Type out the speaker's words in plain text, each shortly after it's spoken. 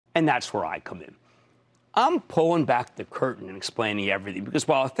And that's where I come in. I'm pulling back the curtain and explaining everything because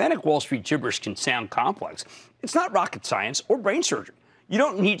while authentic Wall Street gibberish can sound complex, it's not rocket science or brain surgery. You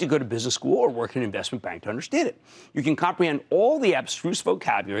don't need to go to business school or work in an investment bank to understand it. You can comprehend all the abstruse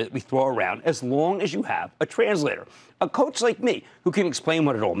vocabulary that we throw around as long as you have a translator, a coach like me who can explain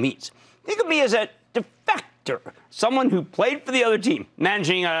what it all means. Think of me as a defector, someone who played for the other team,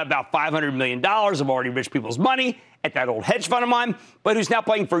 managing about $500 million of already rich people's money at that old hedge fund of mine, but who's now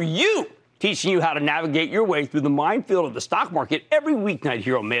playing for you, teaching you how to navigate your way through the minefield of the stock market every weeknight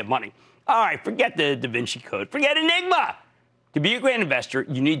here on Mad Money. All right, forget the Da Vinci Code, forget Enigma. To be a great investor,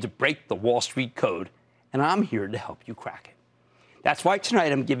 you need to break the Wall Street code, and I'm here to help you crack it. That's why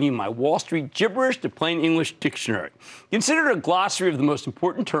tonight I'm giving you my Wall Street gibberish to plain English dictionary. Consider it a glossary of the most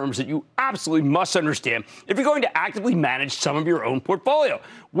important terms that you absolutely must understand if you're going to actively manage some of your own portfolio.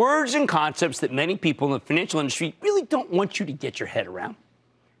 Words and concepts that many people in the financial industry really don't want you to get your head around,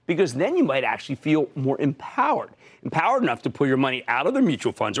 because then you might actually feel more empowered enough to pull your money out of their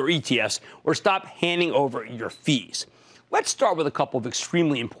mutual funds or ETFs or stop handing over your fees. Let's start with a couple of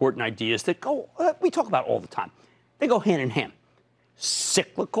extremely important ideas that we talk about all the time. They go hand in hand.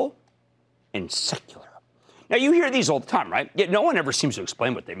 Cyclical and secular. Now, you hear these all the time, right? Yet no one ever seems to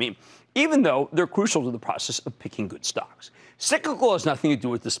explain what they mean, even though they're crucial to the process of picking good stocks. Cyclical has nothing to do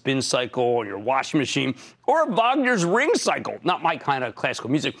with the spin cycle or your washing machine or Wagner's ring cycle, not my kind of classical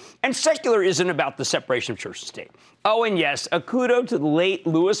music. And secular isn't about the separation of church and state. Oh, and yes, a kudo to the late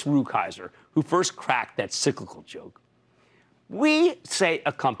Louis Rukeyser, who first cracked that cyclical joke. We say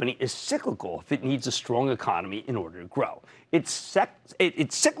a company is cyclical if it needs a strong economy in order to grow. It's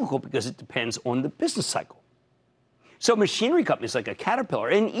cyclical because it depends on the business cycle. So machinery companies like a Caterpillar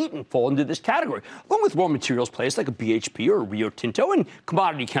and Eaton fall into this category, along with raw materials players like a BHP or a Rio Tinto and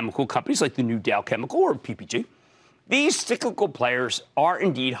commodity chemical companies like the New Dow Chemical or PPG. These cyclical players are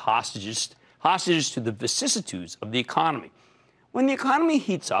indeed hostages to the vicissitudes of the economy. When the economy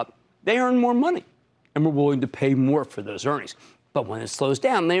heats up, they earn more money, and we're willing to pay more for those earnings. But when it slows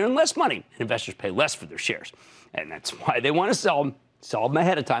down, they earn less money, and investors pay less for their shares. And that's why they want to sell them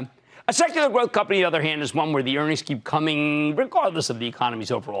ahead of time. A secular growth company, on the other hand, is one where the earnings keep coming regardless of the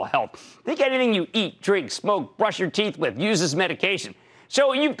economy's overall health. Think anything you eat, drink, smoke, brush your teeth with, use as medication.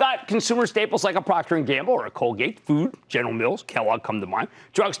 So you've got consumer staples like a Procter & Gamble or a Colgate, food, General Mills, Kellogg come to mind.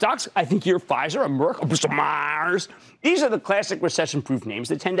 Drug stocks, I think you're Pfizer, a Merck, a Bristol Myers. These are the classic recession-proof names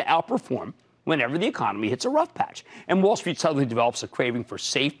that tend to outperform whenever the economy hits a rough patch, and Wall Street suddenly develops a craving for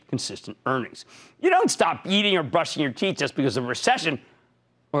safe, consistent earnings. You don't stop eating or brushing your teeth just because of a recession,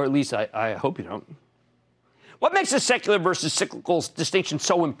 or at least I hope you don't. What makes the secular versus cyclical distinction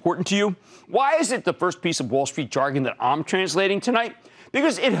so important to you? Why is it the first piece of Wall Street jargon that I'm translating tonight?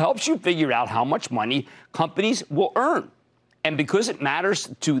 Because it helps you figure out how much money companies will earn. And because it matters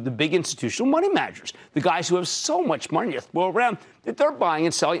to the big institutional money managers, the guys who have so much money to throw around that they're buying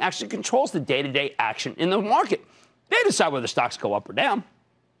and selling actually controls the day-to-day action in the market. They decide whether stocks go up or down.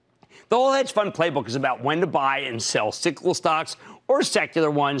 The whole hedge fund playbook is about when to buy and sell cyclical stocks or secular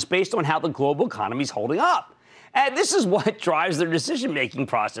ones based on how the global economy is holding up. And this is what drives their decision-making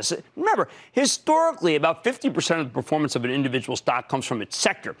process. Remember, historically, about 50% of the performance of an individual stock comes from its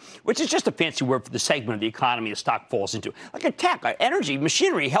sector, which is just a fancy word for the segment of the economy a stock falls into, like a tech, energy,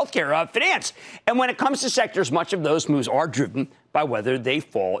 machinery, healthcare, finance. And when it comes to sectors, much of those moves are driven by whether they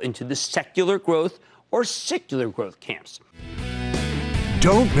fall into the secular growth or secular growth camps.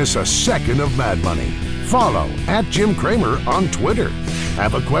 Don't miss a second of Mad Money. Follow @JimCramer on Twitter.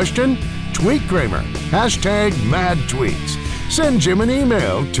 Have a question? Tweet Cramer. #MadTweets. Send Jim an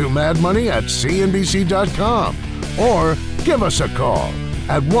email to madmoney@cnbc.com or give us a call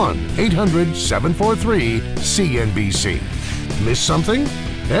at 1-800-743-CNBC. Miss something?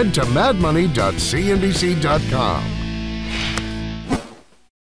 Head to madmoney.cnbc.com.